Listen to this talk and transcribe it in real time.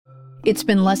It's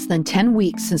been less than 10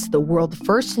 weeks since the world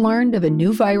first learned of a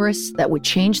new virus that would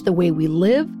change the way we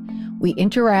live, we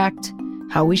interact,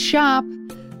 how we shop,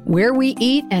 where we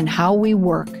eat, and how we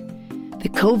work. The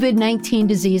COVID-19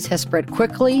 disease has spread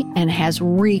quickly and has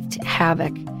wreaked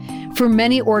havoc. For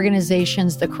many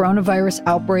organizations, the coronavirus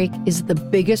outbreak is the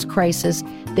biggest crisis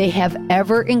they have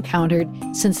ever encountered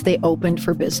since they opened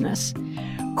for business.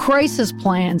 Crisis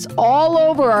plans all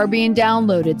over are being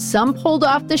downloaded, some pulled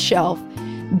off the shelf,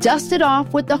 dusted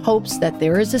off with the hopes that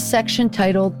there is a section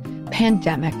titled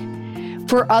Pandemic.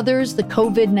 For others, the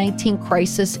COVID-19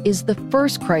 crisis is the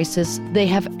first crisis they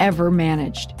have ever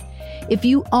managed. If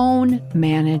you own,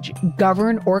 manage,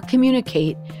 govern, or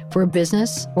communicate for a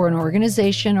business or an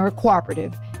organization or a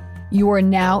cooperative, you are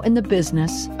now in the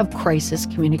business of crisis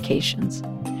communications.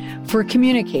 For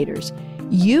communicators,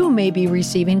 you may be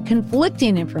receiving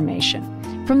conflicting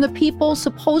information from the people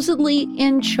supposedly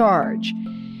in charge.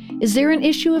 Is there an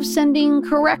issue of sending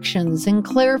corrections and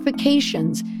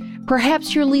clarifications?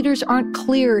 Perhaps your leaders aren't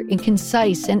clear and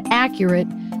concise and accurate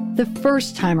the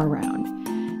first time around.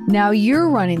 Now you're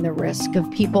running the risk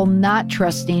of people not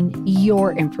trusting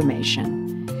your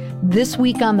information. This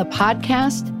week on the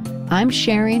podcast, I'm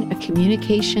sharing a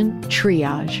communication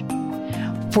triage.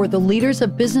 For the leaders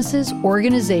of businesses,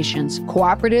 organizations,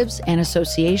 cooperatives, and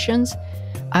associations,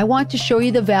 I want to show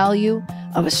you the value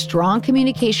of a strong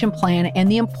communication plan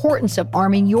and the importance of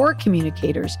arming your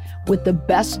communicators with the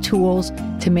best tools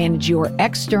to manage your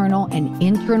external and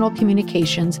internal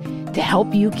communications to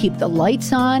help you keep the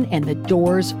lights on and the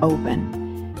doors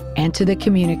open. And to the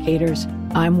communicators,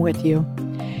 I'm with you.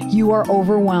 You are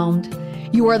overwhelmed.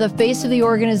 You are the face of the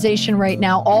organization right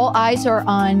now. All eyes are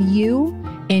on you,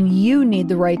 and you need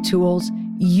the right tools.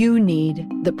 You need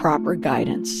the proper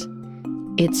guidance.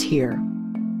 It's here.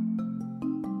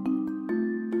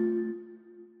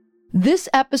 This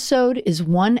episode is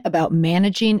one about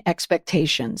managing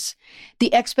expectations.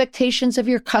 The expectations of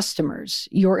your customers,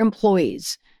 your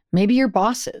employees, maybe your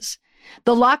bosses.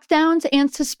 The lockdowns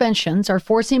and suspensions are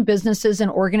forcing businesses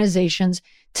and organizations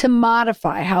to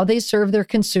modify how they serve their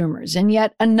consumers. And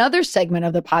yet another segment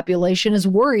of the population is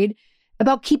worried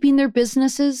about keeping their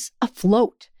businesses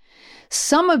afloat.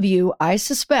 Some of you, I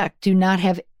suspect, do not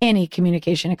have any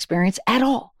communication experience at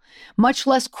all, much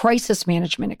less crisis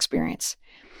management experience.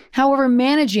 However,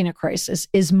 managing a crisis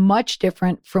is much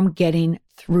different from getting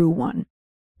through one.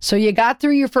 So you got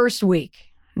through your first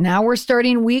week. Now we're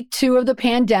starting week 2 of the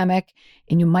pandemic,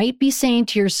 and you might be saying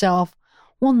to yourself,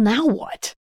 well, now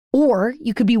what? Or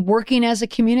you could be working as a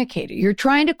communicator. You're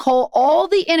trying to cull all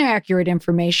the inaccurate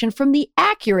information from the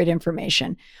accurate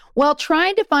information while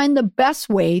trying to find the best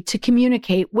way to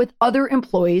communicate with other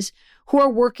employees who are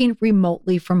working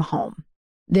remotely from home.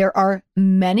 There are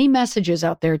many messages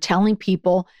out there telling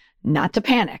people not to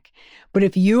panic. But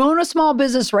if you own a small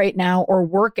business right now or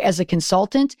work as a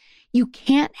consultant, you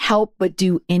can't help but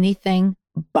do anything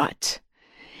but.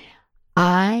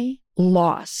 I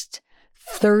lost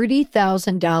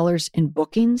 $30,000 in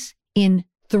bookings in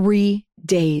 3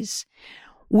 days.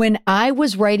 When I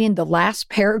was writing the last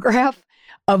paragraph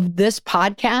of this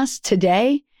podcast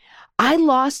today, I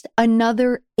lost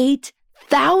another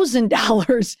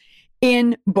 $8,000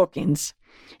 in bookings.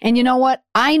 And you know what?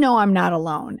 I know I'm not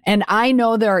alone. And I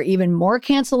know there are even more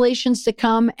cancellations to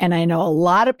come. And I know a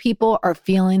lot of people are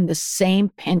feeling the same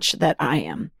pinch that I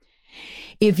am.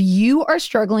 If you are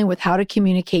struggling with how to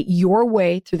communicate your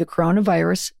way through the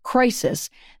coronavirus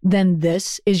crisis, then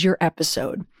this is your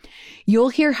episode. You'll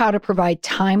hear how to provide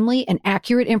timely and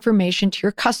accurate information to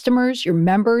your customers, your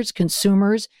members,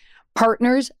 consumers,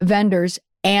 partners, vendors,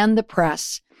 and the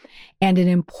press. And an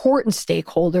important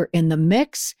stakeholder in the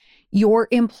mix, your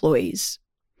employees.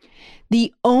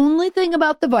 The only thing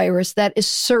about the virus that is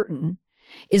certain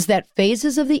is that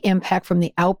phases of the impact from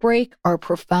the outbreak are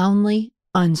profoundly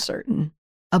uncertain.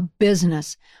 A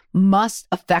business must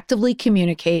effectively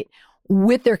communicate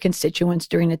with their constituents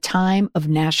during a time of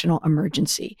national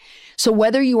emergency. So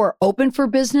whether you are open for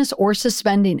business or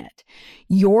suspending it,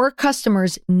 your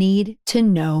customers need to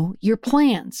know your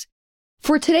plans.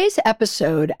 For today's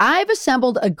episode, I've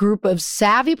assembled a group of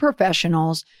savvy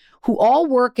professionals who all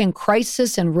work in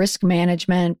crisis and risk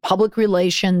management, public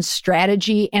relations,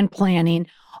 strategy, and planning,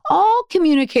 all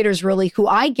communicators really who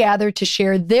I gather to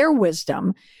share their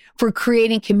wisdom for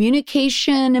creating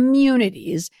communication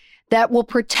immunities that will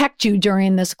protect you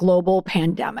during this global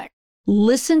pandemic.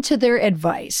 Listen to their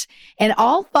advice, and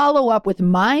I'll follow up with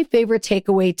my favorite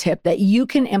takeaway tip that you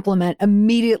can implement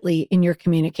immediately in your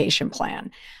communication plan.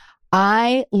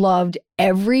 I loved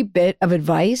every bit of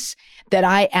advice that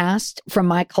I asked from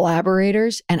my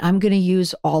collaborators, and I'm going to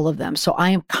use all of them. So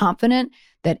I am confident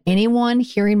that anyone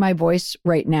hearing my voice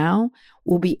right now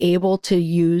will be able to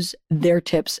use their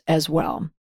tips as well.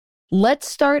 Let's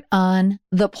start on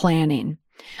the planning.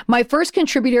 My first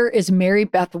contributor is Mary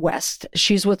Beth West.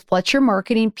 She's with Fletcher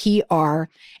Marketing PR,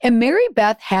 and Mary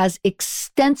Beth has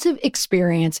extensive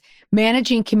experience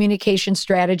managing communication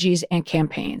strategies and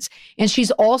campaigns. And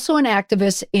she's also an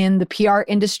activist in the PR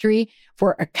industry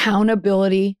for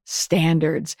accountability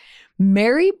standards.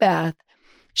 Mary Beth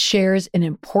shares an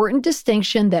important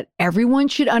distinction that everyone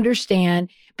should understand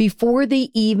before they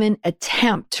even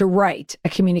attempt to write a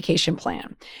communication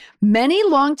plan. Many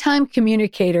longtime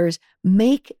communicators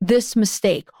make this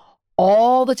mistake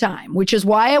all the time, which is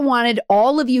why I wanted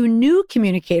all of you new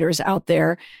communicators out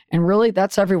there, and really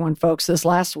that's everyone, folks, this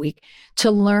last week, to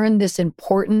learn this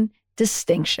important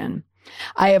distinction.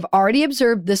 I have already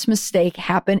observed this mistake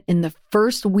happen in the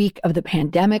first week of the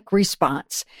pandemic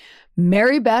response.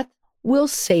 Mary Beth will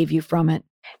save you from it.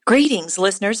 Greetings,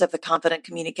 listeners of the Confident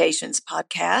Communications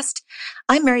podcast.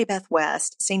 I'm Mary Beth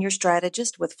West, Senior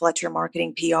Strategist with Fletcher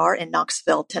Marketing PR in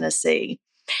Knoxville, Tennessee.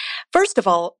 First of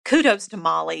all, kudos to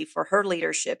Molly for her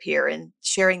leadership here in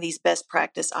sharing these best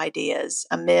practice ideas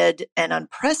amid an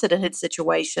unprecedented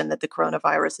situation that the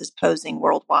coronavirus is posing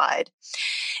worldwide.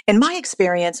 In my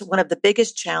experience, one of the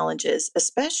biggest challenges,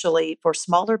 especially for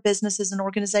smaller businesses and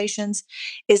organizations,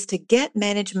 is to get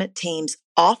management teams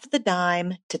off the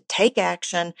dime to take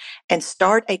action and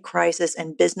start a crisis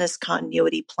and business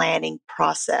continuity planning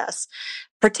process,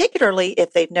 particularly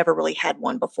if they've never really had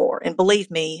one before. And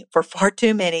believe me, for far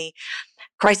too many,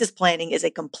 crisis planning is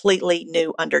a completely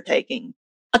new undertaking.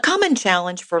 A common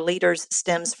challenge for leaders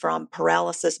stems from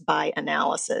paralysis by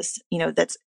analysis.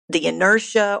 That's the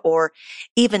inertia or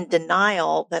even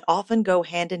denial that often go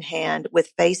hand in hand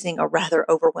with facing a rather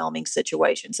overwhelming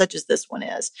situation, such as this one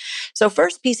is. So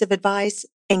first piece of advice,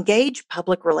 engage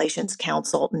public relations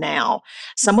counsel now,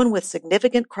 someone with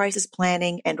significant crisis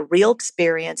planning and real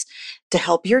experience to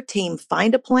help your team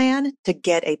find a plan to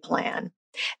get a plan.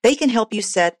 They can help you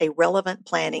set a relevant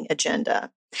planning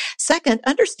agenda. Second,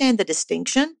 understand the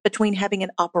distinction between having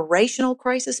an operational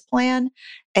crisis plan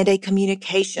and a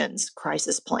communications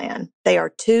crisis plan. They are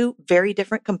two very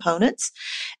different components,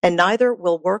 and neither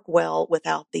will work well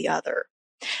without the other.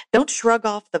 Don't shrug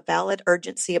off the valid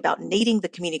urgency about needing the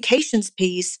communications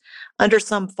piece under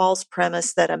some false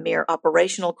premise that a mere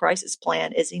operational crisis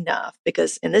plan is enough,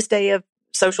 because in this day of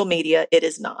social media, it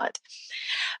is not.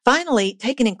 Finally,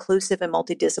 take an inclusive and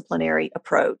multidisciplinary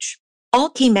approach. All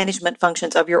key management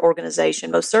functions of your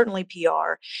organization, most certainly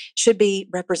PR, should be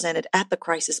represented at the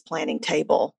crisis planning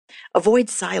table. Avoid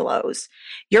silos.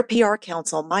 Your PR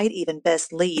council might even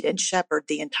best lead and shepherd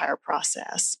the entire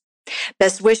process.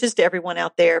 Best wishes to everyone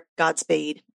out there.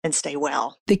 Godspeed and stay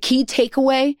well. The key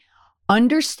takeaway,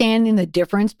 understanding the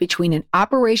difference between an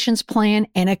operations plan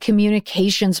and a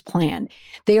communications plan.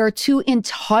 They are two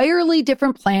entirely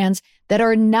different plans that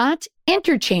are not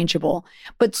interchangeable,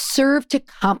 but serve to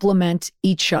complement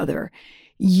each other.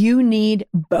 You need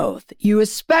both. You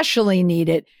especially need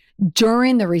it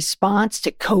during the response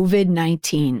to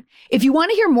COVID-19. If you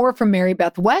want to hear more from Mary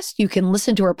Beth West, you can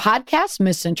listen to her podcast,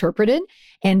 Misinterpreted,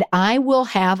 and I will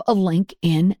have a link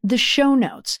in the show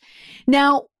notes.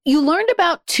 Now, you learned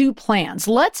about two plans.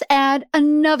 Let's add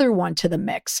another one to the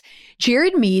mix.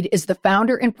 Jared Mead is the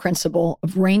founder and principal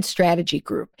of Rain Strategy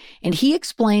Group, and he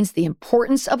explains the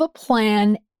importance of a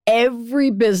plan every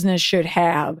business should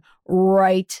have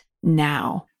right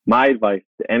now. My advice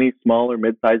to any small or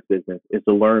mid-sized business is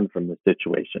to learn from the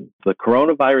situation. The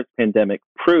coronavirus pandemic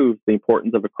proves the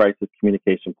importance of a crisis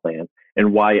communication plan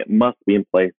and why it must be in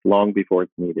place long before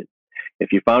it's needed.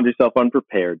 If you found yourself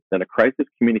unprepared, then a crisis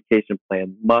communication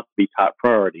plan must be top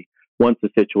priority once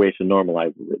the situation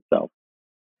normalizes itself.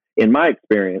 In my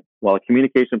experience, while a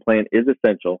communication plan is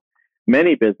essential,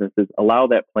 many businesses allow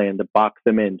that plan to box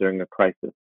them in during a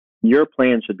crisis. Your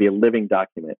plan should be a living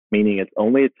document, meaning it's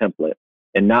only a template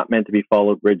and not meant to be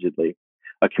followed rigidly.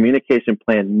 A communication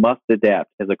plan must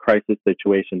adapt as a crisis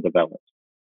situation develops.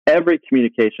 Every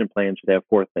communication plan should have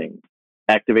four things: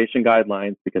 activation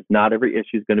guidelines, because not every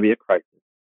issue is going to be a crisis;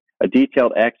 a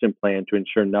detailed action plan to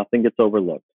ensure nothing gets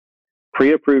overlooked;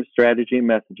 pre-approved strategy and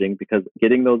messaging, because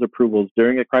getting those approvals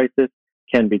during a crisis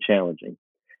can be challenging;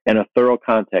 and a thorough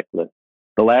contact list.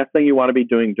 The last thing you want to be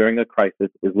doing during a crisis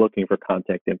is looking for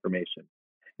contact information.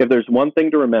 If there's one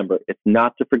thing to remember, it's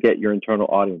not to forget your internal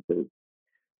audiences.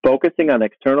 Focusing on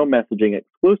external messaging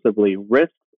exclusively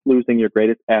risks losing your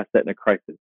greatest asset in a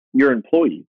crisis, your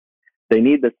employees. They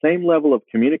need the same level of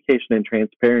communication and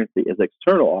transparency as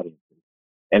external audiences.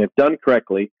 And if done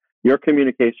correctly, your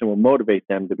communication will motivate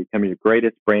them to become your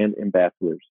greatest brand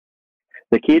ambassadors.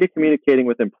 The key to communicating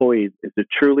with employees is to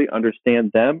truly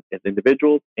understand them as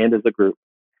individuals and as a group.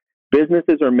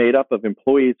 Businesses are made up of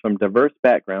employees from diverse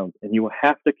backgrounds, and you will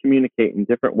have to communicate in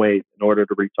different ways in order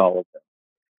to reach all of them.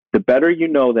 The better you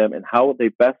know them and how they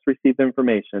best receive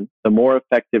information, the more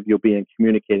effective you'll be in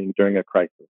communicating during a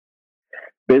crisis.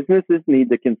 Businesses need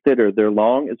to consider their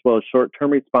long as well as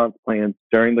short-term response plans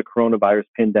during the coronavirus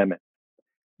pandemic.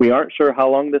 We aren't sure how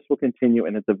long this will continue,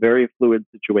 and it's a very fluid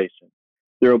situation.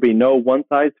 There will be no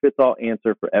one-size-fits-all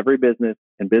answer for every business,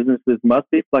 and businesses must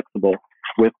be flexible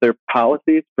with their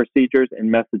policies, procedures,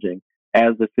 and messaging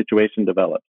as the situation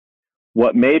develops.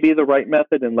 What may be the right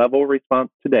method and level of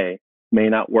response today may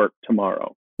not work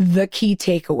tomorrow. The key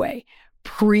takeaway: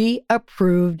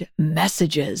 pre-approved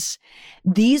messages.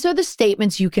 These are the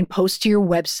statements you can post to your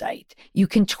website, you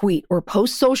can tweet or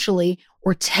post socially,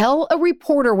 or tell a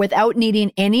reporter without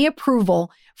needing any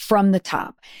approval from the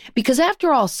top. Because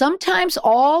after all, sometimes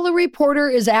all a reporter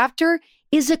is after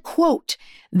is a quote.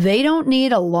 They don't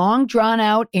need a long,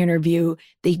 drawn-out interview.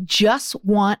 They just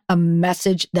want a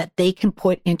message that they can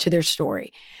put into their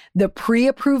story. The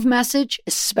pre-approved message,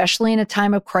 especially in a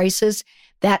time of crisis,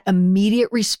 that immediate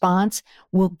response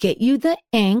will get you the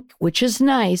ink, which is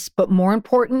nice, but more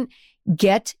important,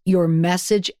 get your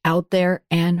message out there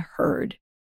and heard.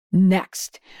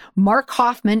 Next, Mark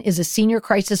Hoffman is a senior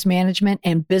crisis management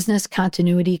and business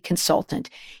continuity consultant.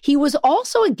 He was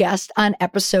also a guest on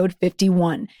episode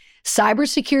 51,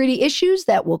 Cybersecurity Issues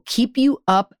That Will Keep You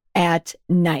Up at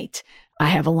Night. I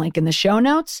have a link in the show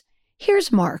notes.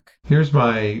 Here's Mark. Here's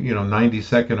my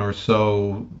 90-second or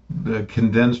so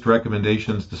condensed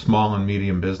recommendations to small and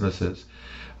medium businesses.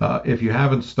 If you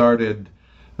haven't started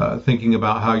thinking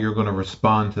about how you're going to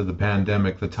respond to the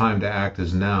pandemic, the time to act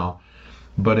is now.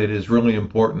 But it is really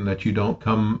important that you don't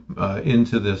come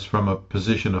into this from a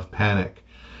position of panic.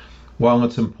 While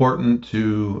it's important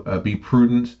to be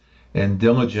prudent and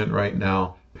diligent right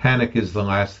now, panic is the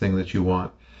last thing that you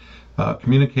want.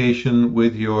 Communication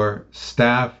with your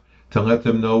staff to let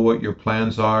them know what your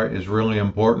plans are is really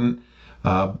important.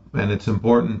 And it's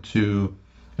important to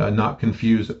not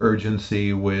confuse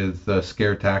urgency with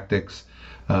scare tactics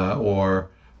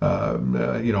or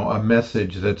a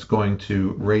message that's going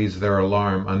to raise their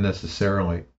alarm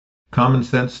unnecessarily. Common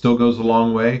sense still goes a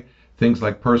long way. Things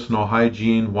like personal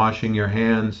hygiene, washing your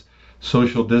hands,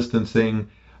 social distancing,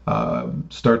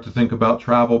 start to think about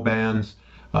travel bans,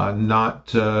 not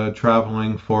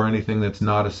traveling for anything that's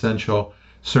not essential.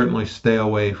 Certainly stay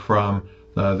away from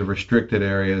the restricted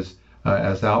areas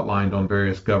as outlined on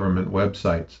various government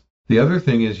websites. The other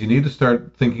thing is you need to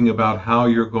start thinking about how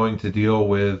you're going to deal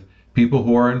with people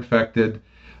who are infected,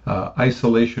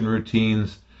 isolation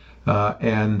routines,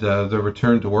 and the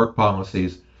return to work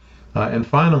policies. And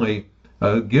finally,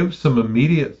 give some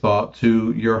immediate thought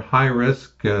to your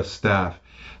high-risk staff,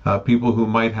 people who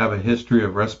might have a history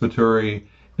of respiratory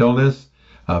illness,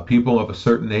 people of a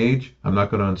certain age. I'm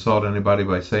not going to insult anybody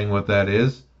by saying what that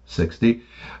is, 60,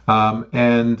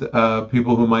 and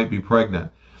people who might be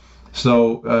pregnant.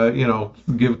 So,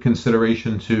 give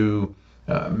consideration to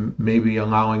maybe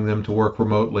allowing them to work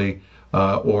remotely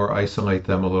or isolate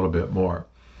them a little bit more.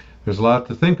 There's a lot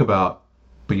to think about,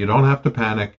 but you don't have to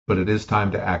panic, but it is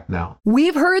time to act now.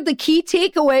 We've heard the key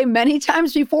takeaway many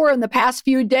times before in the past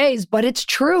few days, but it's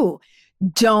true.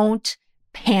 Don't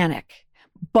panic.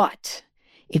 But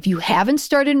if you haven't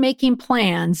started making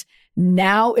plans,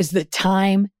 now is the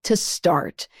time to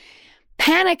start.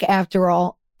 Panic, after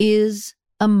all, is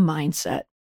a mindset.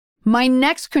 My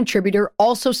next contributor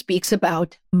also speaks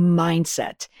about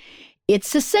mindset. It's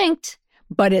succinct,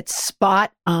 but it's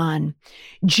spot on.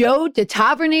 Joe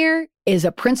DeTavernier is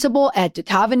a principal at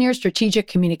DeTavernier Strategic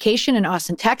Communication in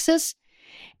Austin, Texas,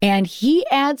 and he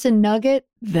adds a nugget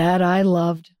that I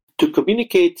loved. To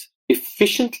communicate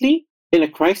efficiently in a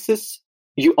crisis,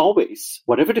 you always,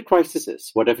 whatever the crisis is,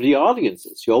 whatever the audience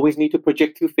is, you always need to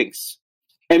project two things: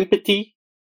 empathy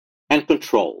and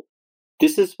control.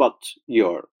 This is what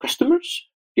your customers,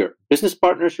 your business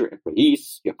partners, your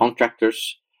employees, your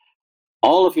contractors,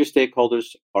 all of your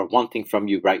stakeholders are wanting from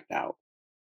you right now.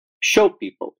 Show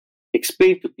people,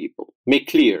 explain to people, make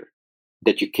clear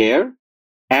that you care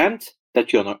and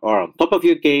that you are on top of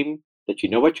your game, that you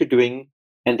know what you're doing,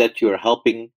 and that you are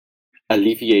helping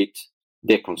alleviate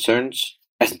their concerns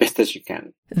as best as you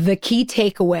can. The key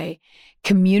takeaway: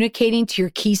 communicating to your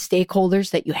key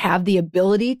stakeholders that you have the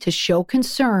ability to show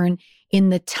concern in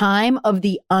the time of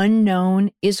the unknown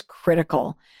is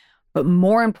critical. But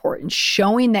more important,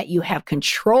 showing that you have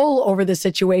control over the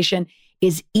situation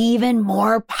is even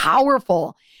more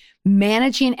powerful.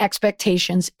 Managing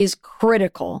expectations is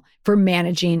critical for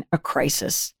managing a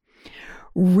crisis.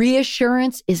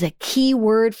 Reassurance is a key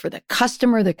word for the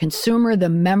customer, the consumer, the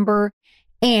member,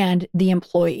 and the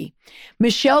employee.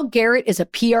 Michelle Garrett is a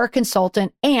PR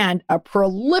consultant and a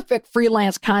prolific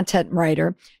freelance content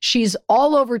writer. She's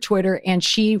all over Twitter, and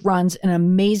she runs an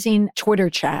amazing Twitter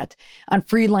chat on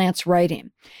freelance writing.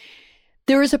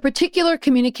 There is a particular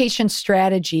communication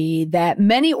strategy that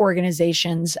many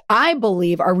organizations, I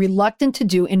believe, are reluctant to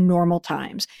do in normal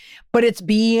times, but it's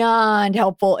beyond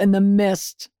helpful in the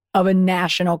midst of a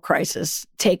national crisis.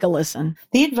 Take a listen.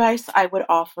 The advice I would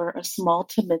offer a small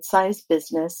to mid-sized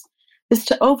business is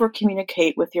to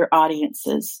over-communicate with your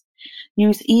audiences.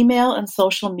 Use email and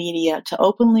social media to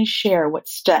openly share what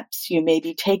steps you may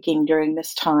be taking during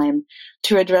this time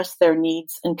to address their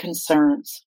needs and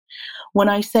concerns. When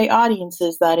I say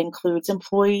audiences, that includes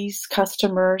employees,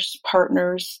 customers,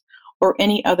 partners, or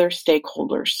any other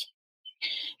stakeholders.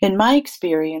 In my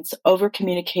experience,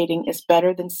 over-communicating is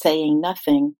better than saying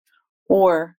nothing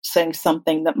or saying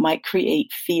something that might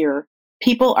create fear.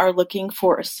 People are looking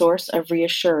for a source of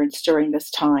reassurance during this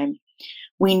time.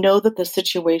 We know that the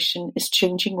situation is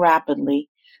changing rapidly,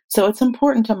 so it's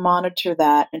important to monitor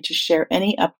that and to share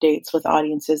any updates with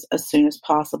audiences as soon as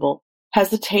possible.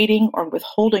 Hesitating or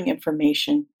withholding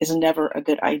information is never a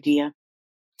good idea.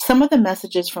 Some of the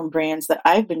messages from brands that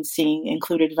I've been seeing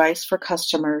include advice for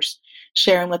customers,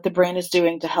 sharing what the brand is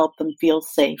doing to help them feel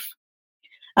safe.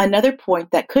 Another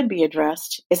point that could be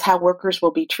addressed is how workers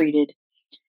will be treated.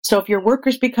 So if your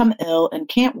workers become ill and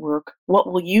can't work, what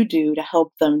will you do to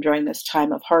help them during this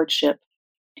time of hardship?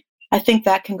 I think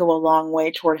that can go a long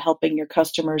way toward helping your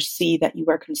customers see that you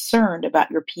are concerned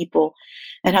about your people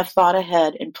and have thought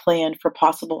ahead and planned for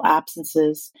possible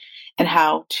absences and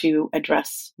how to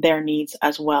address their needs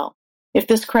as well. If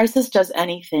this crisis does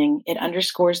anything, it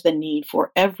underscores the need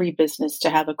for every business to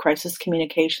have a crisis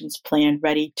communications plan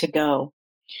ready to go.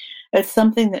 It's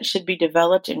something that should be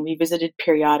developed and revisited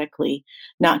periodically,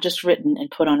 not just written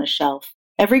and put on a shelf.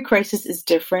 Every crisis is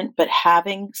different, but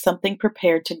having something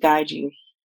prepared to guide you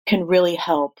can really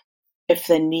help if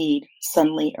the need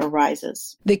suddenly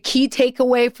arises. The key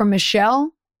takeaway from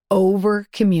Michelle: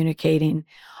 over-communicating.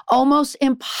 Almost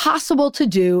impossible to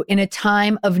do in a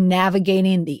time of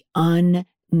navigating the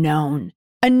unknown.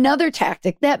 Another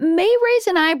tactic that may raise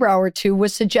an eyebrow or two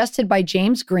was suggested by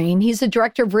James Green. He's the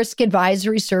Director of Risk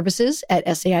Advisory Services at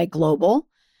SAI Global.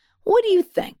 What do you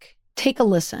think? Take a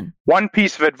listen. One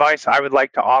piece of advice I would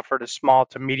like to offer to small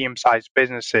to medium-sized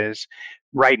businesses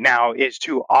right now is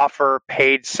to offer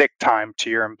paid sick time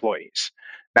to your employees.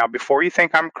 Now, before you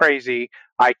think I'm crazy,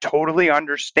 I totally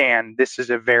understand this is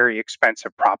a very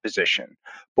expensive proposition.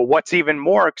 But what's even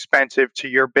more expensive to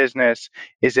your business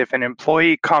is if an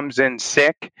employee comes in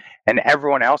sick and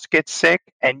everyone else gets sick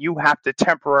and you have to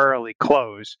temporarily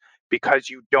close because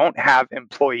you don't have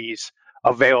employees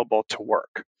available to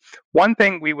work. One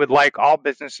thing we would like all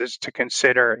businesses to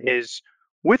consider is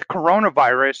with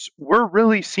coronavirus, we're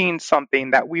really seeing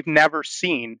something that we've never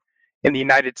seen in the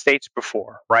United States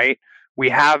before, right? We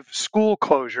have school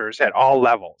closures at all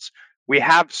levels. We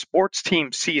have sports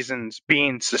team seasons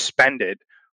being suspended,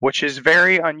 which is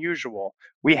very unusual.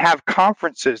 We have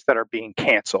conferences that are being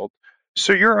canceled.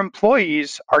 So your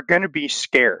employees are going to be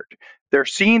scared. They're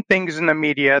seeing things in the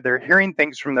media, they're hearing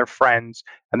things from their friends,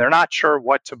 and they're not sure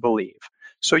what to believe.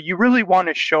 So you really want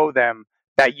to show them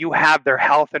that you have their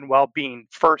health and well-being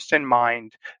first in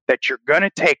mind, that you're going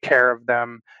to take care of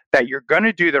them, that you're going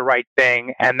to do the right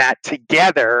thing, and that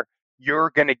together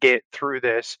you're going to get through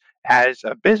this as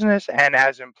a business and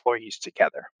as employees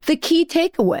together. The key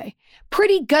takeaway: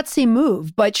 pretty gutsy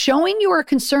move, but showing you are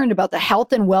concerned about the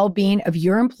health and well-being of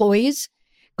your employees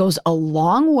goes a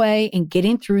long way in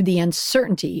getting through the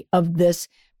uncertainty of this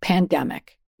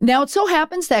pandemic. Now, it so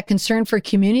happens that concern for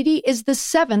community is the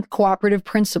seventh cooperative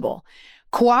principle.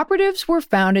 Cooperatives were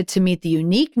founded to meet the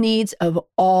unique needs of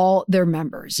all their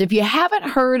members. If you haven't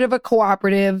heard of a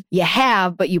cooperative, you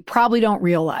have, but you probably don't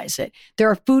realize it. There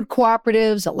are food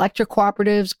cooperatives, electric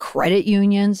cooperatives, credit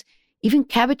unions, even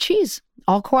Cabot Cheese,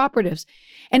 all cooperatives.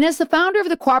 And as the founder of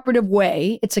the Cooperative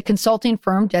Way, it's a consulting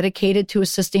firm dedicated to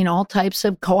assisting all types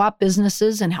of co-op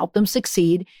businesses and help them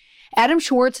succeed. Adam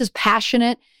Schwartz is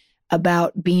passionate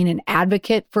about being an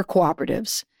advocate for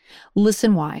cooperatives.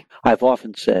 Listen why. I've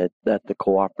often said that the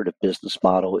cooperative business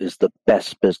model is the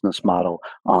best business model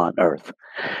on earth.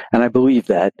 And I believe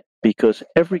that because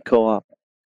every co-op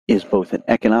is both an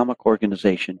economic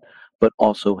organization, but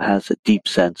also has a deep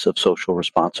sense of social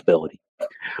responsibility.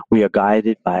 We are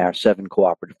guided by our 7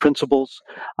 cooperative principles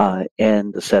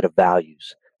and a set of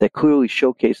values that clearly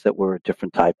showcase that we're a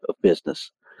different type of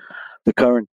business. The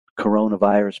current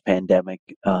coronavirus pandemic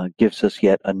gives us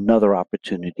yet another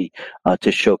opportunity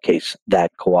to showcase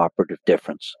that cooperative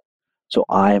difference. So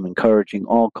I am encouraging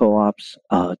all co-ops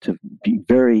to be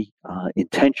very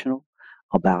intentional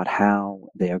about how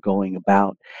they are going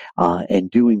about and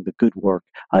doing the good work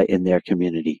in their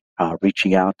community,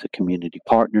 reaching out to community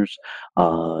partners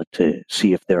to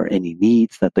see if there are any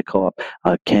needs that the co-op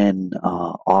can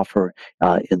offer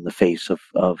in the face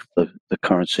of the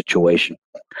current situation.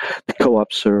 The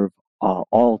co-ops serve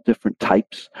all different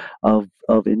types of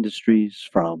industries,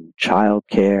 from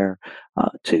childcare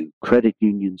to credit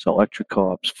unions, electric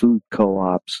co-ops, food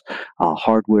co-ops,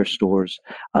 hardware stores,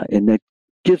 and that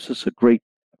gives us a great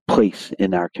place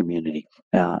in our community.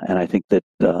 And I think that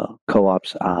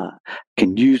co-ops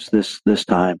can use this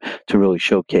time to really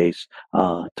showcase,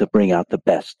 to bring out the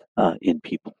best in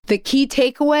people. The key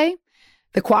takeaway: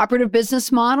 the cooperative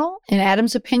business model, in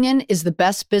Adam's opinion, is the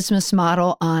best business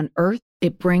model on earth.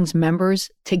 It brings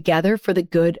members together for the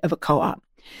good of a co-op.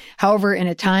 However, in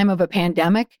a time of a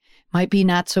pandemic, might be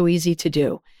not so easy to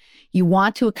do. You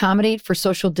want to accommodate for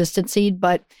social distancing,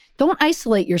 but don't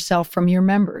isolate yourself from your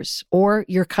members or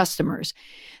your customers.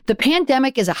 The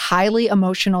pandemic is a highly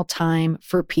emotional time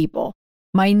for people.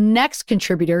 My next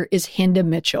contributor is Hinda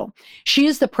Mitchell. She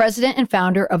is the president and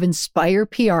founder of Inspire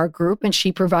PR Group, and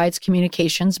she provides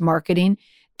communications, marketing,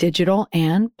 digital,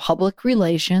 and public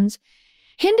relations.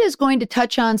 Hinda is going to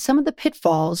touch on some of the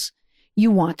pitfalls you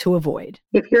want to avoid.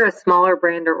 If you're a smaller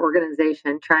brand or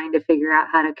organization trying to figure out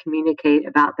how to communicate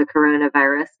about the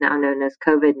coronavirus, now known as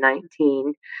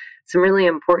COVID-19, some really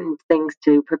important things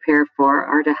to prepare for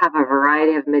are to have a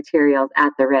variety of materials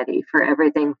at the ready for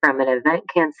everything from an event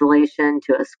cancellation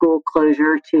to a school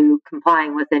closure to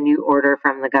complying with a new order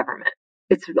from the government.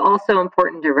 It's also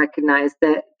important to recognize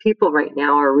that people right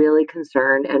now are really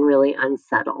concerned and really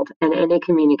unsettled. And any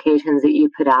communications that you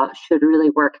put out should really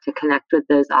work to connect with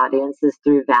those audiences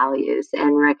through values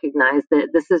and recognize that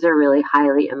this is a really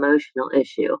highly emotional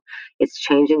issue. It's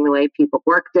changing the way people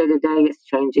work day to day. It's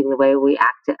changing the way we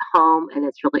act at home. And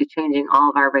it's really changing all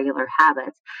of our regular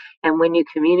habits. And when you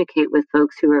communicate with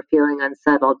folks who are feeling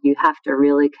unsettled, you have to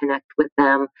really connect with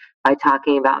them by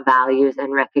talking about values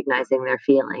and recognizing their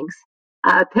feelings.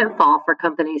 A pitfall for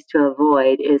companies to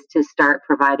avoid is to start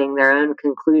providing their own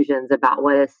conclusions about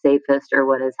what is safest or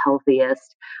what is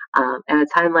healthiest. At a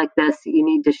time like this, you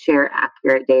need to share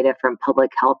accurate data from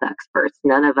public health experts.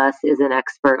 None of us is an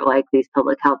expert like these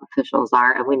public health officials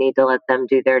are, and we need to let them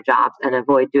do their jobs and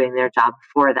avoid doing their job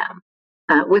for them.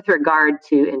 With regard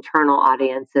to internal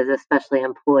audiences, especially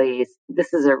employees,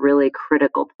 this is a really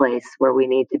critical place where we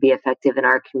need to be effective in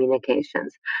our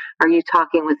communications. Are you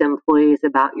talking with employees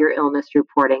about your illness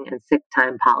reporting and sick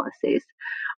time policies?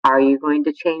 Are you going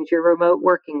to change your remote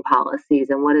working policies,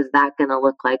 and what is that going to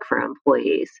look like for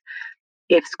employees?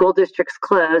 If school districts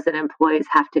close and employees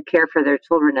have to care for their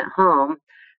children at home,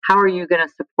 how are you going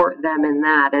to support them in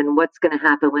that, and what's going to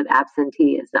happen with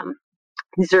absenteeism?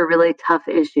 These are really tough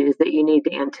issues that you need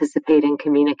to anticipate and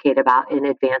communicate about in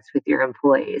advance with your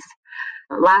employees.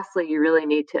 Lastly, you really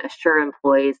need to assure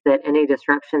employees that any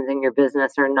disruptions in your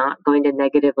business are not going to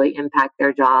negatively impact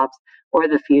their jobs or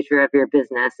the future of your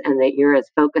business, and that you're as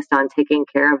focused on taking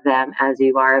care of them as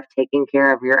you are of taking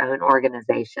care of your own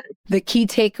organization. The key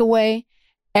takeaway: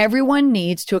 everyone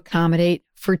needs to accommodate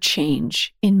for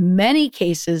change. In many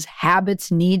cases,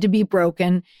 habits need to be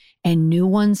broken and new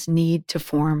ones need to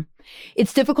form.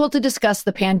 It's difficult to discuss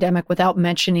the pandemic without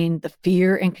mentioning the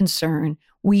fear and concern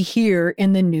we hear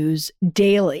in the news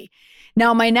daily.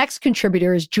 Now, my next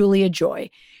contributor is Julia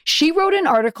Joy. She wrote an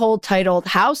article titled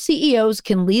 "How CEOs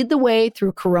Can Lead the Way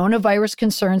Through Coronavirus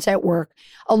Concerns at Work,"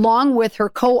 along with her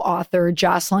co-author,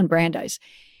 Jocelyn Brandeis.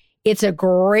 It's a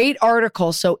great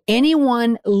article, so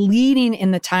anyone leading in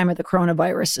the time of the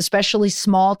coronavirus, especially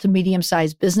small to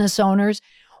medium-sized business owners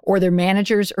or their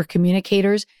managers or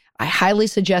communicators, I highly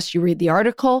suggest you read the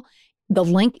article. The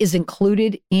link is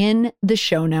included in the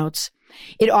show notes.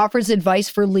 It offers advice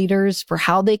for leaders for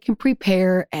how they can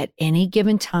prepare at any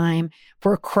given time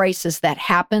for a crisis that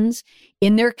happens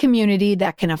in their community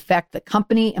that can affect the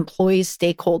company, employees,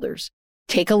 stakeholders.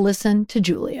 Take a listen to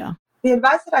Julia. The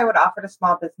advice that I would offer to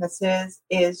small businesses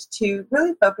is to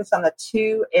really focus on the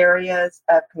two areas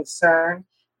of concern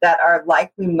that are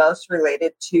likely most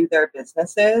related to their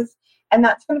businesses. And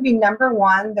that's going to be, number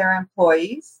one, their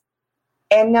employees,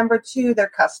 and number two, their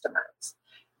customers.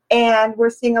 And we're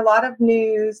seeing a lot of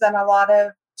news and a lot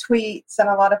of tweets and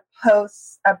a lot of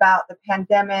posts about the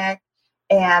pandemic,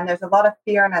 and there's a lot of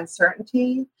fear and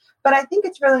uncertainty. But I think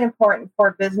it's really important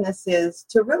for businesses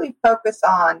to really focus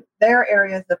on their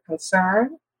areas of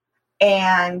concern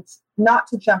and not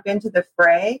to jump into the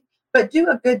fray, but do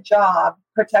a good job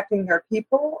protecting their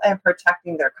people and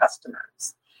protecting their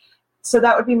customers. So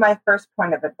that would be my first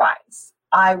point of advice.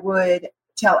 I would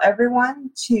tell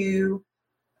everyone to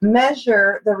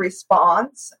measure the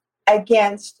response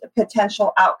against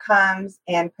potential outcomes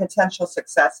and potential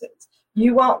successes.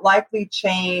 You won't likely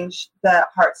change the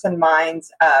hearts and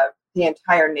minds of the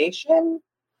entire nation.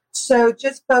 So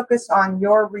just focus on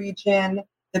your region,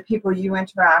 the people you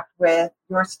interact with,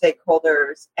 your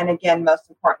stakeholders, and again, most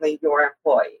importantly, your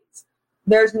employees.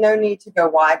 There's no need to go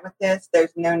wide with this.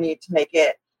 There's no need to make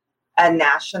it a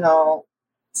national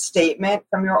statement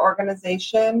from your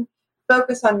organization.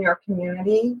 Focus on your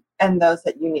community and those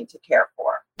that you need to care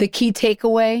for. The key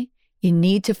takeaway, you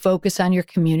need to focus on your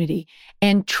community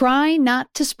and try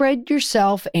not to spread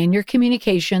yourself and your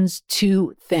communications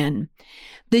too thin.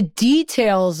 The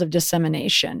details of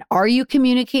dissemination. Are you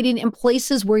communicating in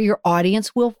places where your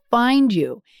audience will find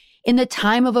you? In the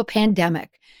time of a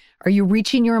pandemic, are you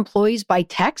reaching your employees by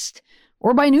text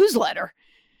or by newsletter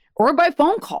or by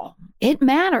phone call? It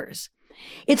matters.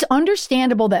 It's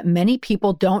understandable that many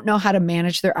people don't know how to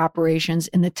manage their operations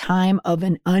in the time of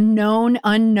an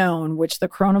unknown, which the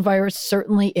coronavirus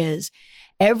certainly is.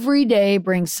 Every day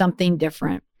brings something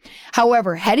different.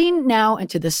 However, heading now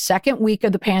into the second week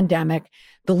of the pandemic,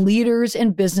 the leaders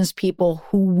and business people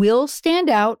who will stand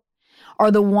out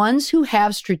are the ones who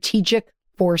have strategic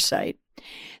foresight.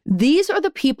 These are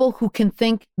the people who can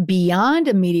think beyond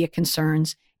immediate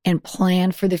concerns and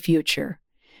plan for the future.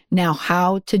 Now,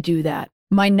 how to do that?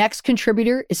 My next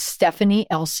contributor is Stephanie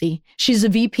Elsey. She's a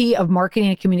VP of Marketing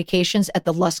and Communications at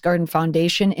the Lustgarten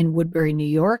Foundation in Woodbury, New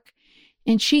York,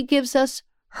 and she gives us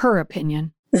her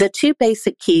opinion. The two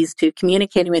basic keys to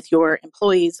communicating with your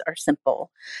employees are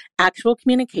simple: actual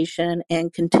communication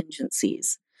and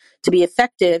contingencies. To be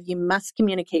effective, you must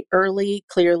communicate early,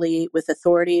 clearly, with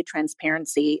authority,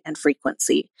 transparency, and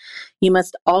frequency. You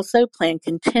must also plan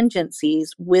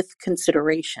contingencies with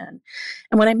consideration.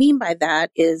 And what I mean by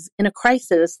that is, in a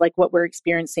crisis like what we're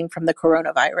experiencing from the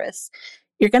coronavirus,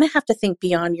 you're going to have to think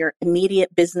beyond your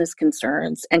immediate business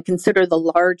concerns and consider the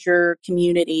larger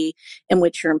community in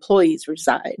which your employees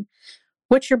reside.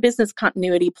 What's your business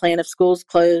continuity plan if schools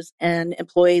close and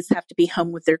employees have to be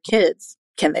home with their kids?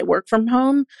 Can they work from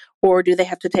home, or do they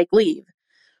have to take leave?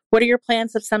 What are your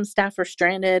plans if some staff are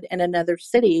stranded in another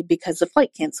city because of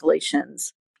flight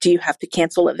cancellations? Do you have to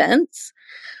cancel events?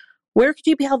 Where could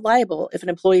you be held liable if an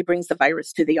employee brings the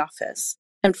virus to the office?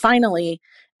 And finally,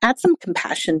 add some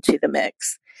compassion to the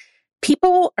mix.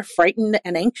 People are frightened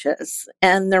and anxious,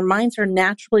 and their minds are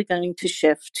naturally going to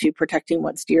shift to protecting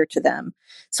what's dear to them.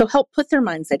 So help put their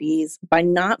minds at ease by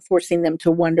not forcing them to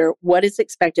wonder what is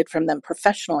expected from them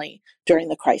professionally during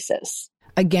the crisis.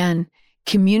 Again,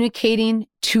 communicating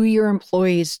to your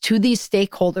employees, to these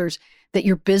stakeholders that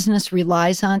your business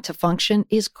relies on to function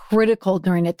is critical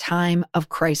during a time of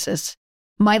crisis.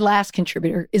 My last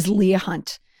contributor is Leah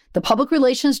Hunt, the Public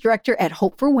Relations Director at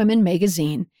Hope for Women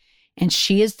magazine. And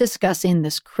she is discussing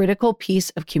this critical piece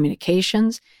of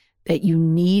communications that you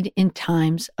need in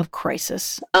times of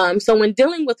crisis. So when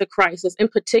dealing with a crisis, in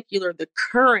particular, the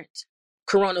current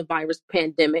coronavirus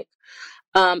pandemic,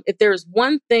 if there is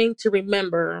one thing to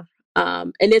remember,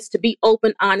 and it's to be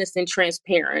open, honest, and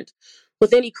transparent.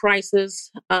 With any crisis,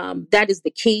 that is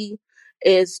the key,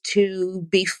 is to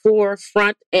be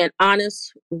forefront and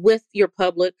honest with your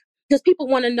public, because people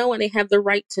want to know and they have the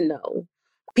right to know.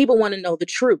 People want to know the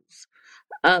truth.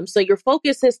 So your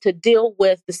focus is to deal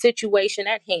with the situation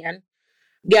at hand,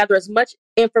 gather as much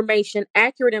information,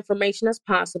 accurate information as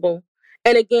possible,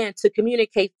 and again, to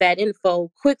communicate that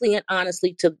info quickly and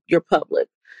honestly to your public.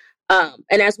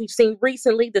 And as we've seen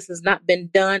recently, this has not been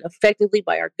done effectively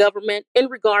by our government in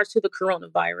regards to the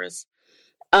coronavirus.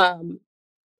 And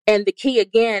the key,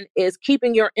 again, is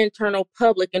keeping your internal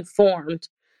public informed,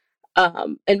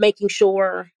 and making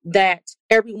sure that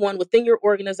everyone within your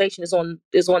organization is on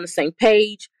the same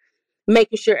page,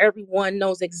 making sure everyone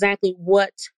knows exactly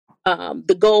what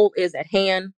the goal is at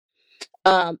hand.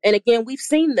 And again, we've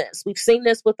seen this. We've seen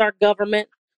this with our government.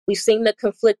 We've seen the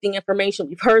conflicting information.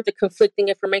 We've heard the conflicting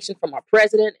information from our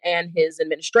president and his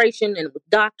administration and with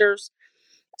doctors.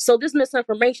 So this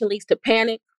misinformation leads to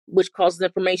panic, which causes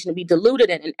information to be diluted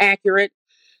and inaccurate.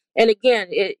 And again,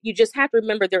 you just have to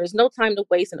remember there is no time to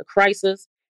waste in a crisis.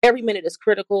 Every minute is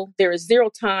critical. There is zero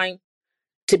time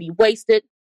to be wasted.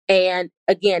 And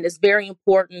again, it's very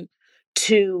important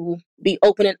to be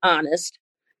open and honest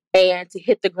and to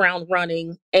hit the ground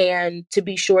running and to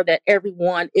be sure that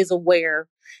everyone is aware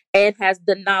and has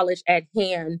the knowledge at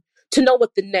hand to know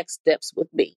what the next steps would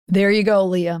be. There you go,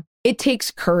 Leah. It takes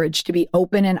courage to be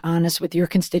open and honest with your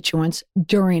constituents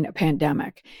during a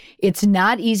pandemic. It's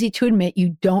not easy to admit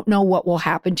you don't know what will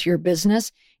happen to your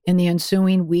business in the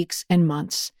ensuing weeks and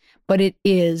months, but it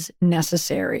is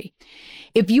necessary.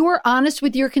 If you are honest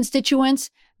with your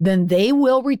constituents, then they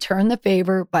will return the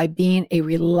favor by being a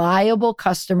reliable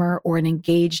customer or an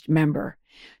engaged member.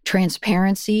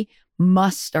 Transparency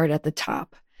must start at the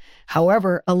top.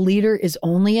 However, a leader is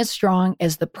only as strong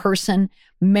as the person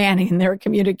manning their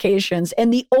communications.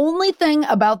 And the only thing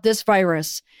about this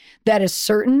virus that is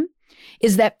certain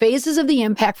is that phases of the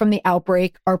impact from the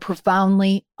outbreak are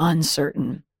profoundly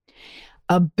uncertain.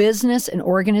 A business and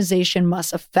organization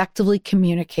must effectively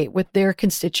communicate with their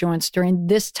constituents during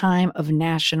this time of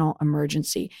national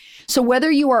emergency. So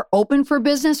whether you are open for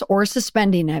business or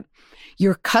suspending it,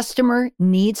 your customer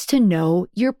needs to know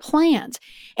your plans.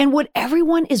 And what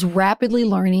everyone is rapidly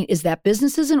learning is that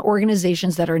businesses and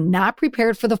organizations that are not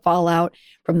prepared for the fallout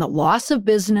from the loss of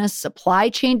business, supply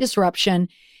chain disruption,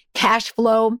 cash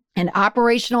flow, and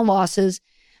operational losses,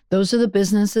 those are the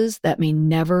businesses that may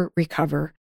never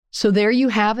recover. So there you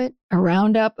have it, a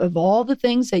roundup of all the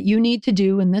things that you need to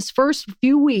do in this first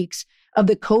few weeks of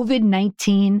the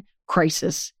COVID-19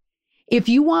 crisis. If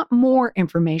you want more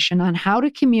information on how to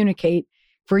communicate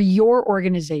for your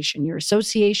organization, your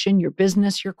association, your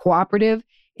business, your cooperative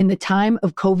in the time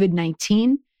of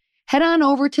COVID-19, head on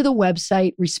over to the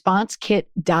website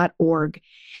responsekit.org.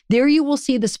 There you will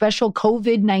see the special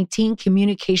COVID-19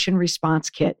 Communication Response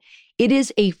Kit. It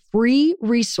is a free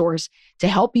resource to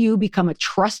help you become a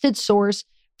trusted source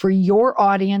for your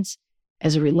audience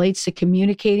as it relates to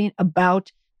communicating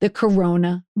about the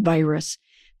coronavirus.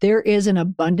 There is an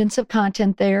abundance of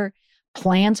content there,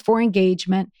 plans for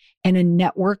engagement, and a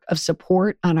network of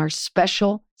support on our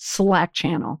special Slack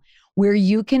channel where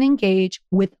you can engage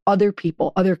with other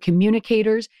people, other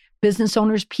communicators, business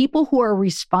owners, people who are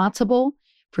responsible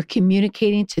for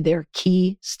communicating to their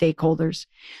key stakeholders.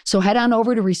 So head on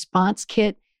over to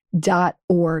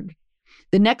responsekit.org.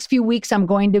 The next few weeks, I'm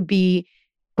going to be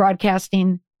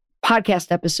broadcasting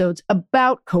podcast episodes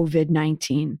about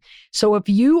COVID-19. So if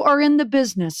you are in the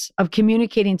business of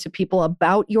communicating to people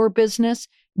about your business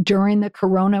during the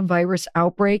coronavirus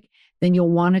outbreak, then you'll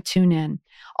want to tune in.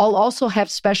 I'll also have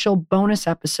special bonus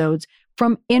episodes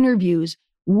from interviews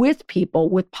with people,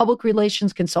 with public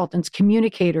relations consultants,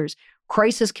 communicators,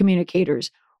 crisis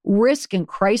communicators, risk and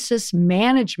crisis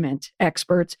management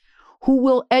experts who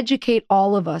will educate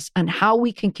all of us on how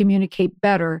we can communicate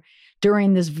better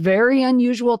during this very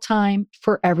unusual time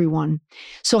for everyone.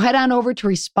 So head on over to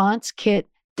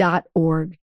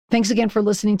responsekit.org. Thanks again for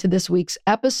listening to this week's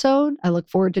episode. I look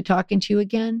forward to talking to you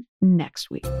again next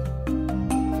week.